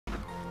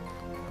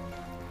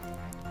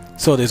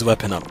So there's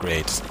weapon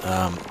upgrades.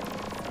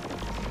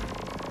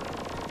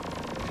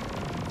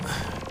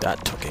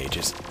 That took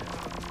ages.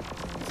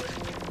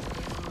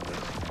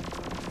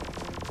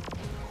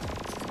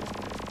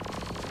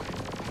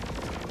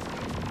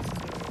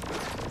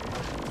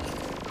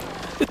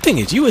 The thing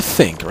is, you would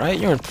think, right?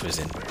 You're in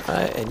prison,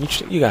 right?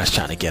 And you guys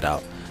trying to get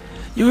out.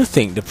 You would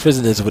think the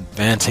prisoners would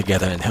band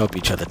together and help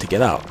each other to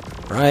get out,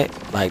 right?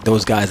 Like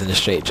those guys in the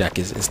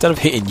straitjackets, instead of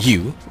hitting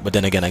you, but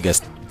then again, I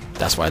guess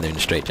that's why they're in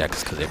the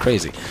straitjackets, because they're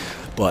crazy.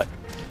 But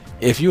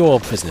if you're all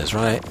prisoners,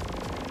 right?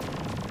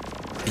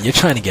 And you're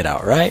trying to get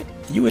out, right?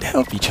 You would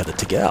help each other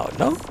to get out,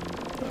 no?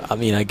 I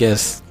mean, I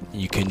guess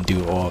you can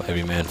do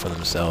every man for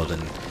themselves,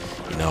 and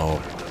you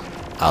know,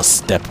 I'll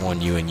step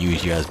on you and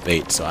use you as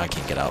bait so I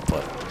can get out,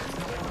 but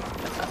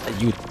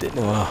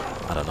well,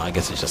 I don't know, I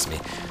guess it's just me.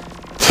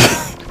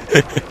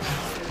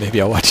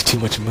 Maybe I watch too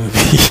much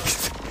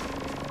movies.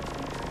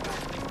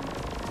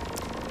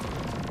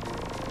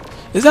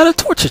 Is that a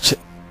torture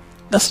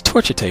that's a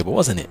torture table,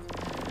 wasn't it?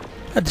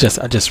 I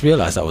just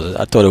realized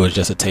I thought it was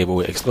just a table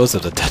with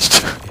explosives attached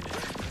to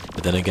it.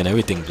 But then again,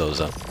 everything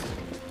blows up.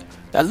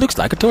 That looks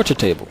like a torture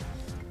table.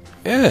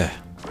 Yeah.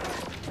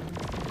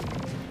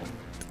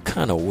 What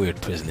kind of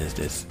weird prison is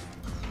this?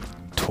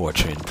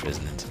 Torturing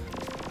prisoners.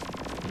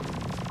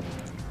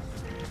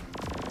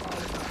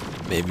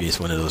 Maybe it's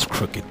one of those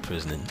crooked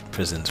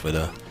prisons with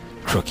a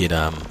crooked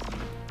I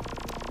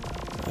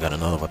got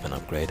another weapon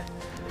upgrade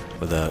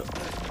with a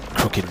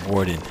crooked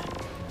warden.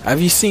 Have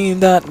you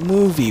seen that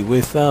movie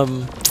with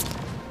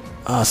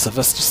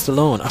Sylvester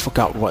Stallone? I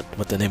forgot what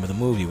the name of the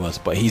movie was,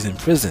 but he's in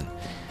prison,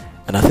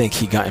 and I think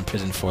he got in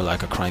prison for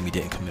like a crime he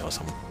didn't commit or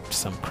some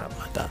crap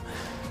like that.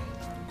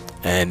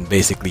 And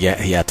basically,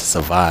 he had to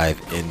survive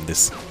in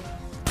this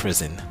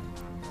prison.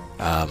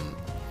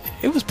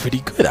 It was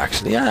pretty good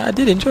actually. I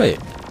did enjoy it.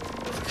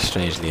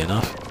 Strangely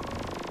enough,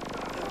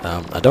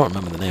 I don't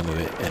remember the name of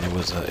it, and it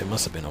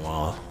must have been a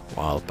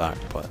while back,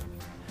 but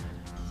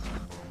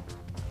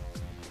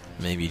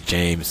maybe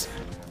James,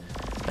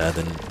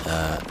 the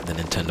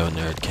Nintendo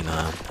nerd, can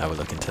have a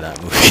look into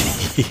that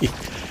movie.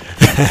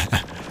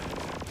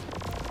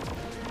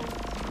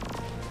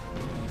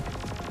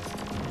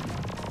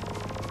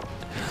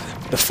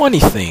 The funny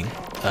thing,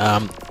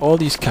 all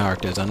these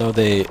characters, I know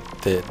the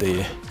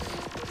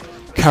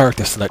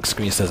character select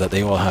screen says that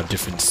they all have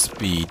different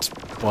speeds,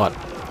 but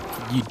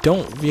you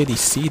don't really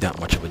see that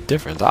much of a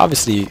difference.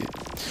 Obviously,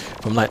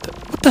 from like,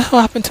 what the hell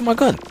happened to my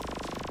gun?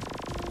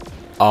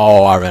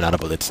 Oh, I ran out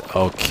of bullets.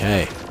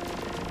 Okay.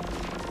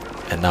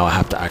 And now I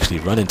have to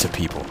actually run into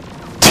people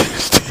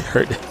to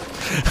hurt them.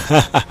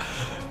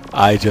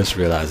 I just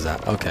realized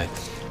that. Okay.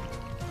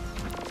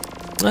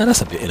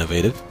 That's a bit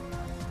innovative.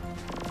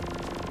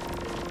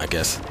 I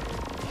guess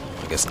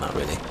not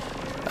really.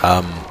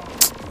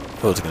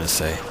 What was I going to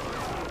say?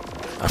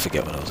 I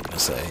forget what I was going to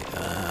say.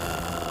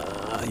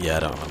 Yeah, I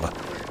don't remember.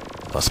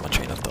 Lost my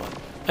train of thought.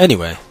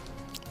 Anyway.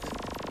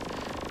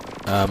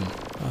 How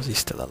is he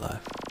still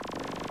alive?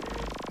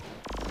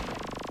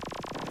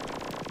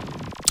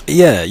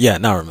 Yeah,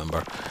 now I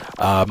remember.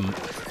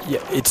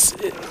 Yeah,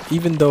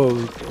 even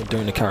though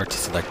during the character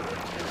select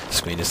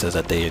screen it says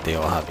that they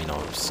all have, you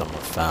know, some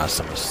are fast,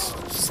 some are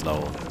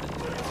slow,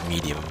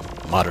 medium,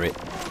 moderate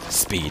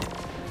speed.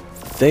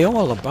 They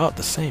all about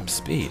the same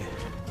speed.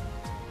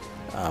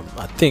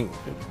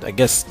 I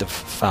guess the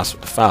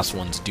fast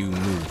ones do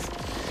move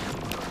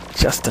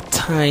just a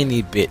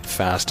tiny bit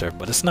faster,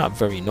 but it's not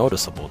very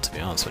noticeable, to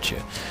be honest with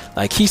you.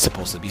 Like, he's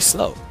supposed to be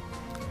slow.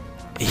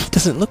 He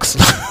doesn't look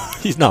slow.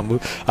 He's not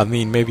moving. I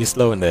mean, maybe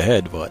slow in the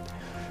head, but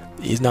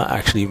he's not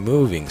actually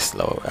moving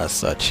slow as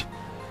such.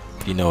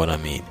 If you know what I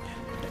mean.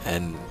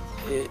 And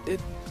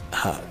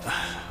I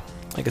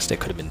guess there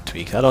could have been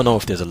tweaks. I don't know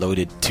if there's a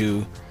loaded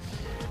 2.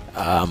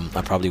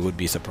 I probably would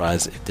be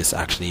surprised if this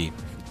actually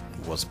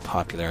was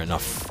popular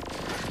enough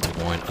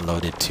to warrant a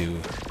loaded 2.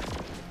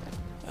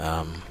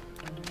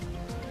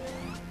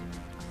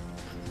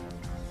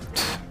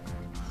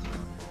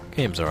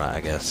 Game's alright,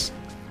 I guess.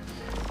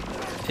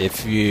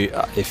 If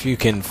you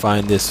can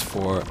find this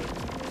for,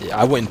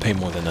 I wouldn't pay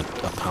more than a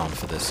pound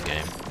for this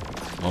game,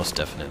 most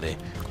definitely.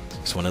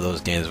 It's one of those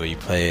games where you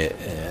play it,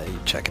 you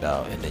check it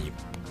out, and then you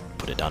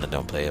put it down and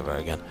don't play it ever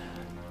again.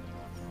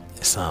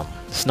 It's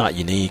not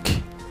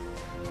unique.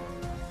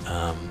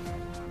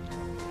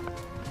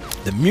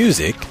 The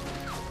music,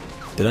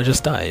 did I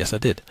just die? Yes, I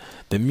did.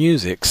 The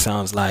music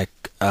sounds like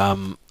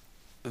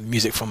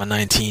music from a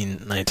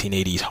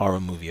 1980s horror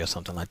movie or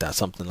something like that.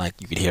 Something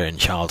like you could hear in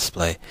Child's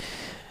Play,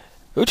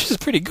 which is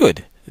pretty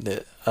good.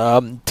 To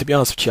be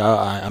honest with you,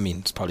 I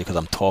mean, it's probably because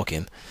I'm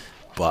talking,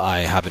 but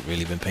I haven't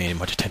really been paying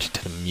much attention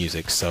to the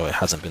music, so it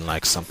hasn't been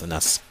like something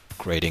that's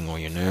grating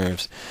on your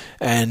nerves.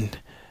 And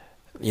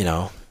you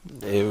know,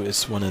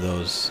 it's one of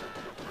those.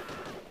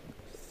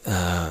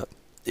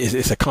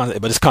 It's a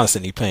constant, but it's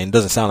constantly playing. It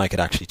doesn't sound like it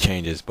actually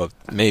changes, but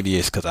maybe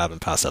it's because I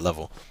haven't passed that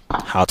level.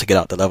 How to get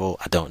out the level,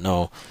 I don't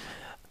know.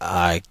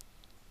 I'm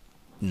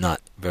not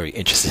very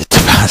interested to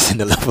pass in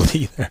the level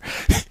either.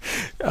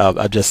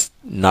 I'm just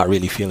not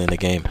really feeling the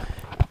game.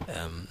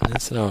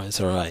 It's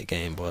a alright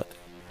game, but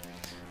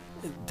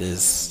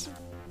there's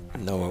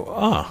no.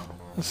 Ah,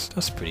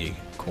 that's pretty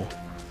cool.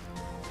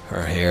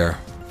 Her hair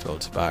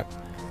floats back.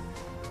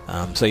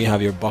 So you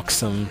have your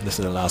buxom. This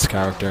is the last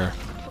character.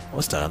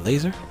 What's that? A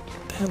laser?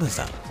 What the hell is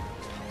that?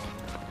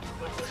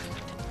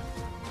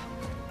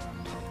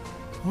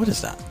 What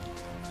is that?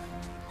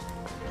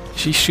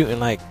 She's shooting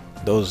like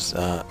those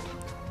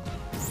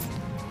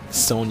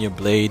Sonya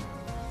Blade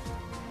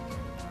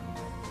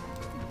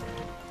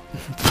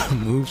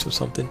moves or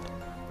something.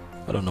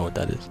 I don't know what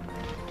that is.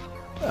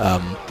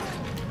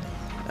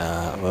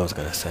 What was I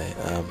gonna say?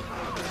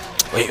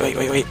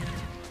 Wait.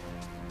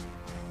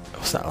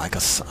 Was that like a?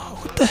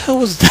 What the hell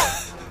was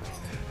that?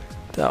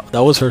 That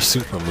was her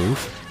super move.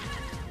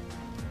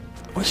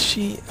 What's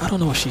she? I don't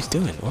know what she's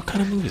doing. What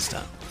kind of move is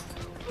that?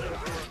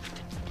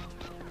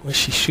 Was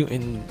she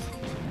shooting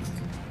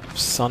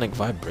sonic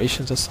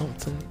vibrations or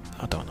something?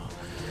 I don't know.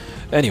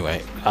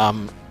 Anyway,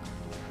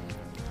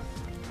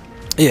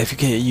 yeah, if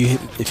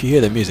you hear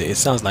the music, it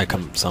sounds like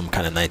some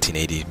kind of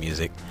 1980s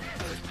music.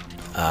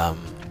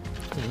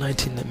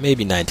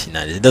 Maybe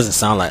 1990s. It doesn't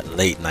sound like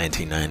late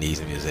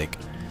 1990s music.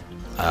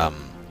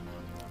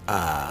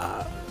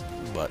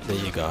 But there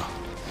you go.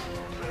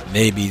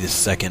 Maybe the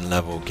second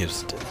level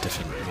gives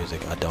different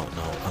music. I don't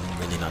know. I'm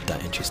really not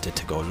that interested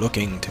to go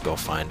looking to go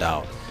find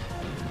out.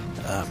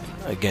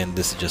 Again,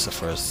 this is just the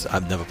first.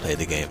 I've never played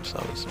the game,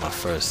 so it's my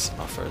first.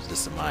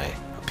 This is my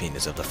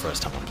opinions of the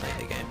first time I'm playing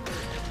the game.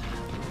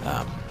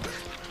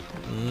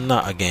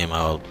 Not a game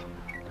I'll.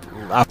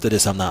 After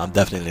this, I'm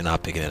definitely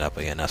not picking it up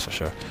again. That's for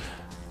sure.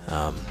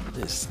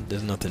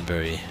 There's nothing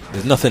very.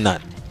 There's nothing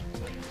that.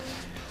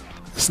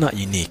 It's not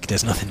unique.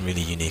 There's nothing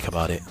really unique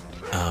about it.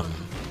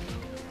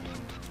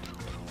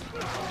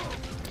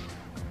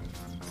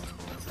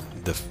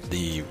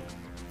 The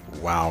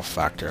wow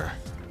factor.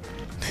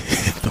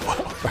 The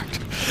wow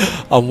factor.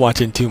 I'm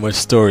watching too much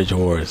Storage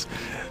Wars.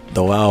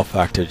 The wow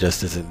factor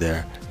just isn't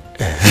there.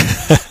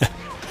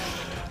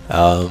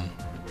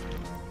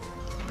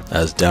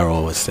 As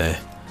Daryl would say.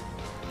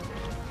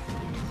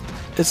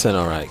 It's an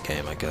alright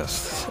game, I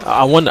guess.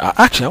 I wonder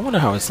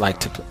how it's like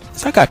to play.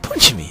 Is that guy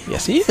punching me?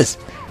 Yes, he is.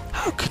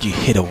 How could you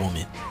hit a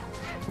woman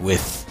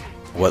with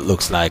what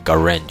looks like a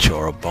wrench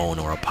or a bone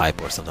or a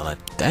pipe or something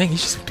like that? Dang,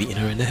 he's just beating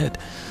her in the head.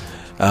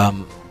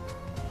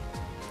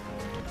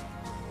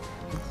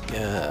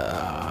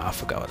 I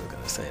forgot what I was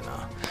gonna say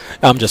now.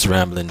 I'm just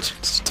rambling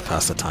just to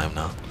pass the time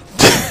now.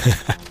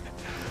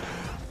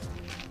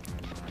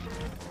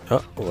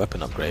 Oh,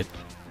 weapon upgrade.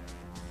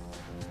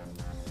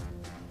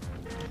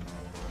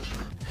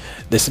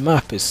 This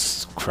map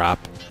is crap.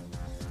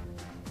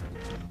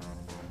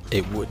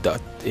 It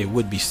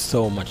would be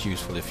so much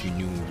useful if you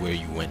knew where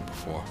you went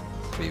before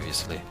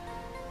previously.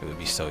 It would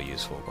be so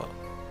useful, but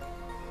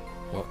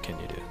what can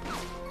you do?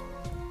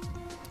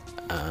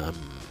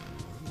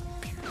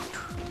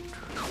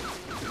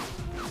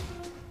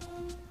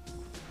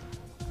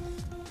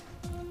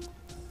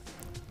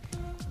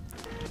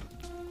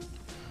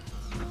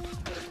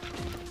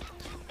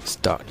 This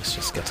darkness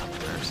just gets on my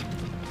nerves.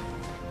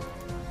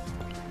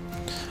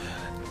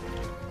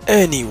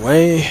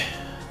 Anyway,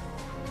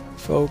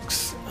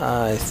 folks,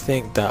 I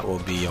think that will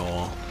be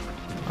all.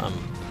 I'm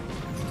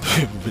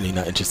really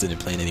not interested in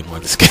playing any more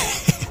of this game.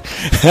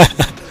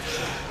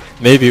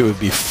 Maybe it would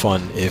be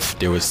fun if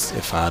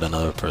I had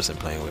another person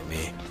playing with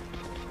me,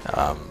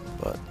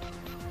 but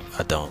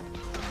I don't.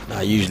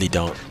 I usually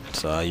don't.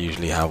 So I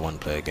usually have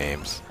one-player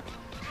games.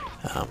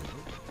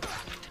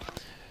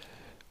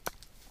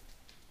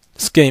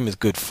 This game is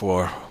good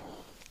for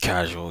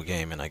casual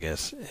gaming, I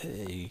guess.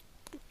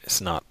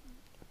 It's not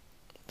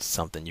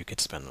something you could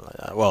spend.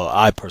 Well,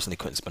 I personally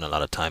couldn't spend a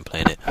lot of time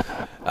playing it.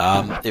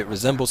 It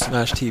resembles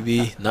Smash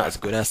TV, not as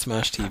good as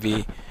Smash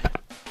TV.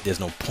 There's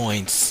no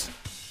points.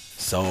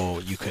 So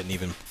you couldn't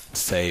even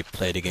say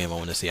play the game. I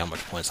want to see how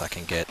much points I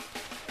can get.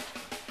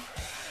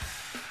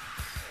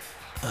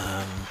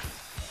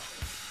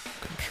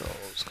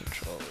 Controls.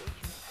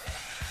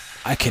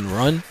 I can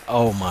run.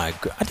 Oh my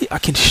god! I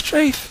can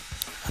strafe.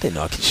 I didn't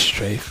know I could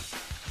strafe.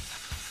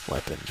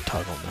 Weapon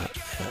toggle map.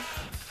 Yeah.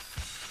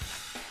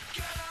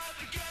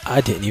 I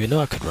didn't even know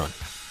I could run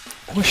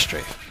or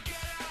strafe.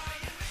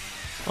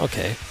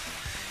 Okay,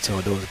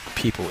 so those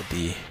people with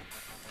the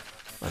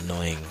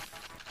annoying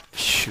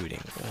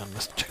shooting.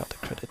 Let's check out the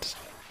credits.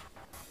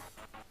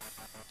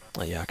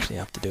 Oh, you actually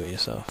have to do it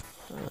yourself.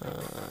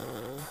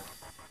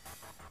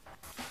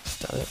 Is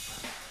that it?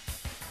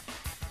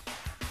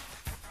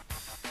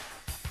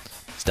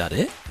 Is that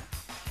it?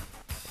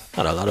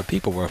 Not a lot of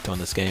people worked on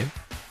this game.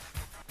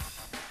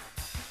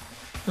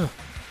 Huh.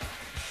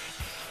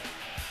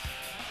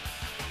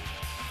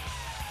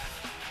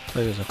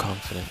 Players are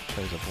confident.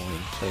 Players are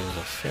avoiding. Players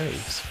are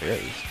fairies.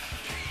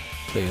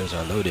 Players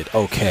are loaded.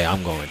 Okay,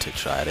 I'm going to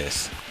try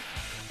this.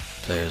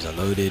 Players are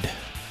loaded.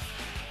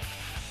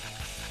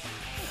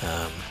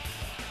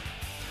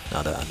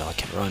 Now that I know I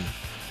can run.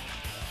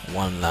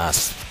 One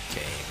last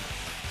game.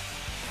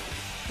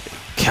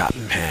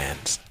 Captain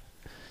Hands.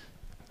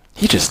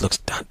 He just looks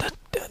that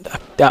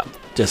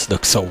Just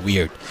looks so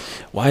weird.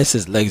 Why is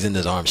his legs and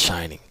his arms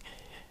shining?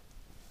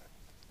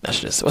 That's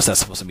just, what's that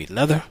supposed to be?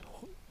 Leather?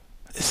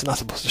 It's not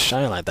supposed to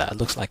shine like that. It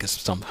looks like it's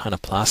some kind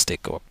of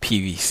plastic or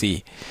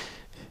PVC.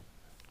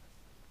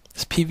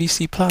 It's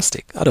PVC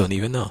plastic. I don't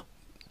even know.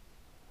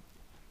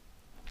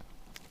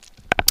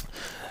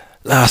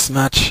 Last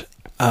match.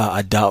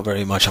 I doubt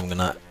very much I'm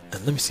gonna.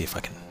 Let me see if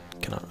I can.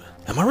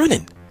 Am I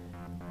running?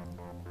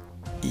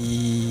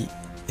 Is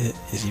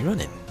he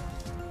running?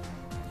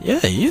 Yeah,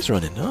 he is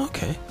running. Oh,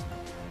 okay.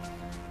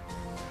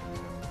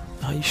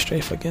 Are you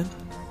strafe again?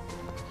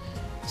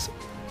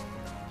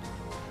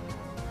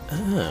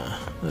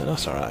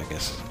 That's alright, I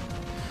guess.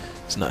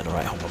 It's nothing to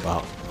write home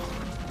about.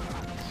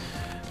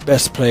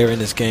 Best player in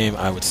this game,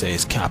 I would say,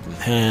 is Captain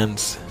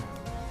Hands.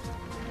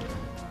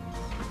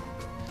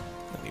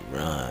 Let me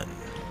run.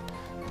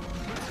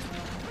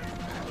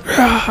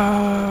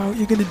 Ah, what are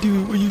you gonna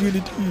do? What are you gonna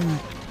do?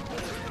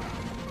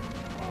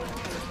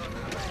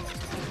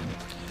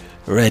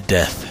 Red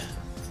Death.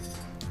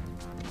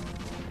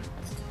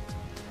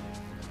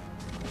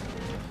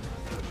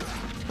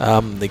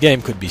 The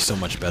game could be so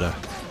much better.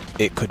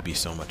 It could be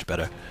so much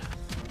better.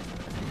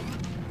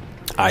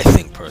 I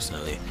think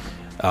personally.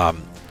 I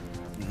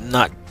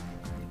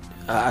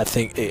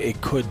think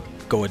it could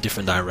go a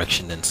different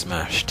direction than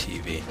Smash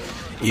TV.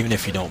 Even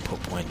if you don't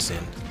put points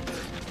in.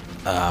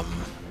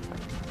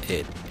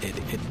 It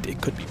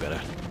could be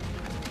better.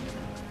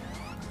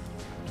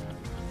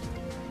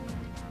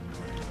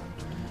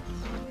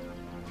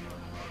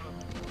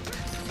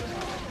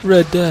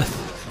 Red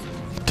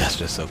Death. That's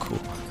just so cool.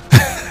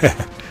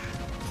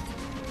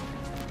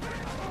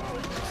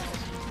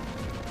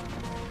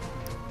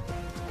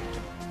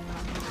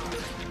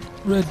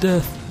 Red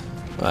Death.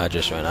 Well, I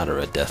just ran out of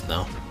Red Death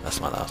now. That's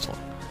my last one.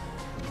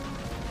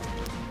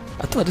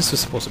 I thought this was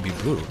supposed to be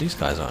brutal. These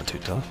guys aren't too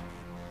tough.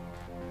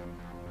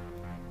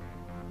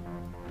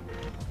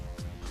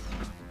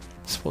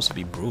 It's supposed to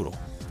be brutal.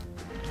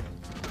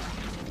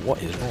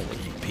 What is wrong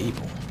with you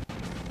people?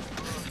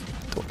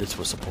 I thought this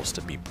was supposed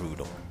to be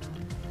brutal.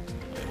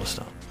 Wait, what's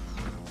that?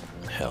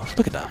 Health.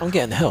 Look at that. I'm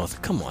getting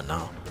health. Come on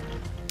now.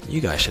 You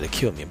guys should have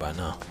killed me by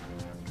now.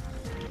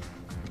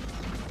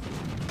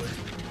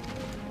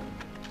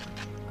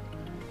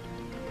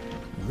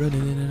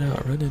 Running in and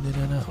out, running in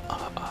and out,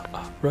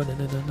 running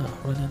in and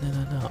out, running in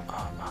and out.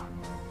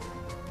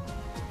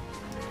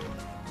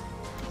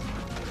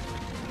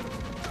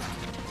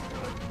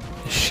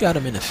 Shot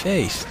him in the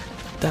face.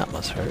 That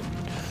must hurt.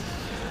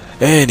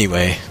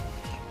 Anyway,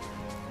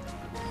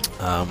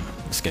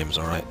 this game's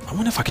alright. I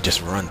wonder if I could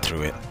just run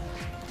through it.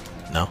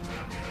 No,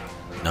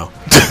 no,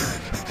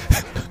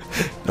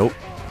 nope,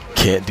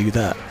 can't do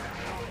that.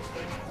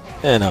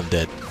 And I'm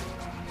dead.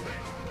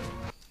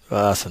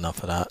 Well, that's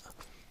enough of that.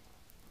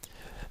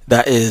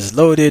 That is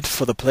Loaded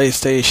for the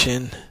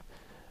PlayStation,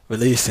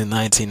 released in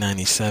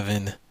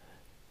 1997,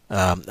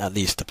 at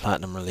least the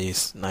Platinum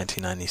release,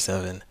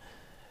 1997,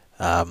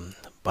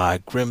 by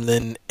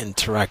Gremlin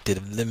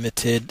Interactive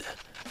Limited.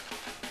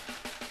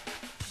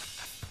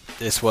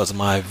 This was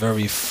my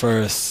very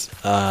first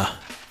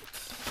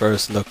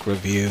look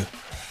review.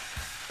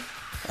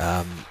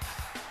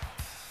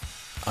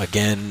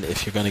 Again,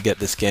 if you're gonna get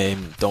this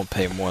game, don't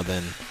pay more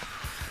than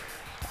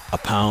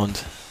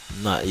 £1.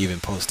 Not even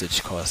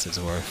postage cost is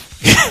worth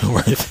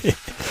it.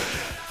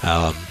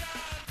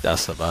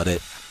 That's about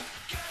it.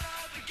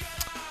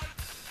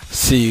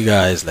 See you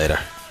guys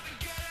later.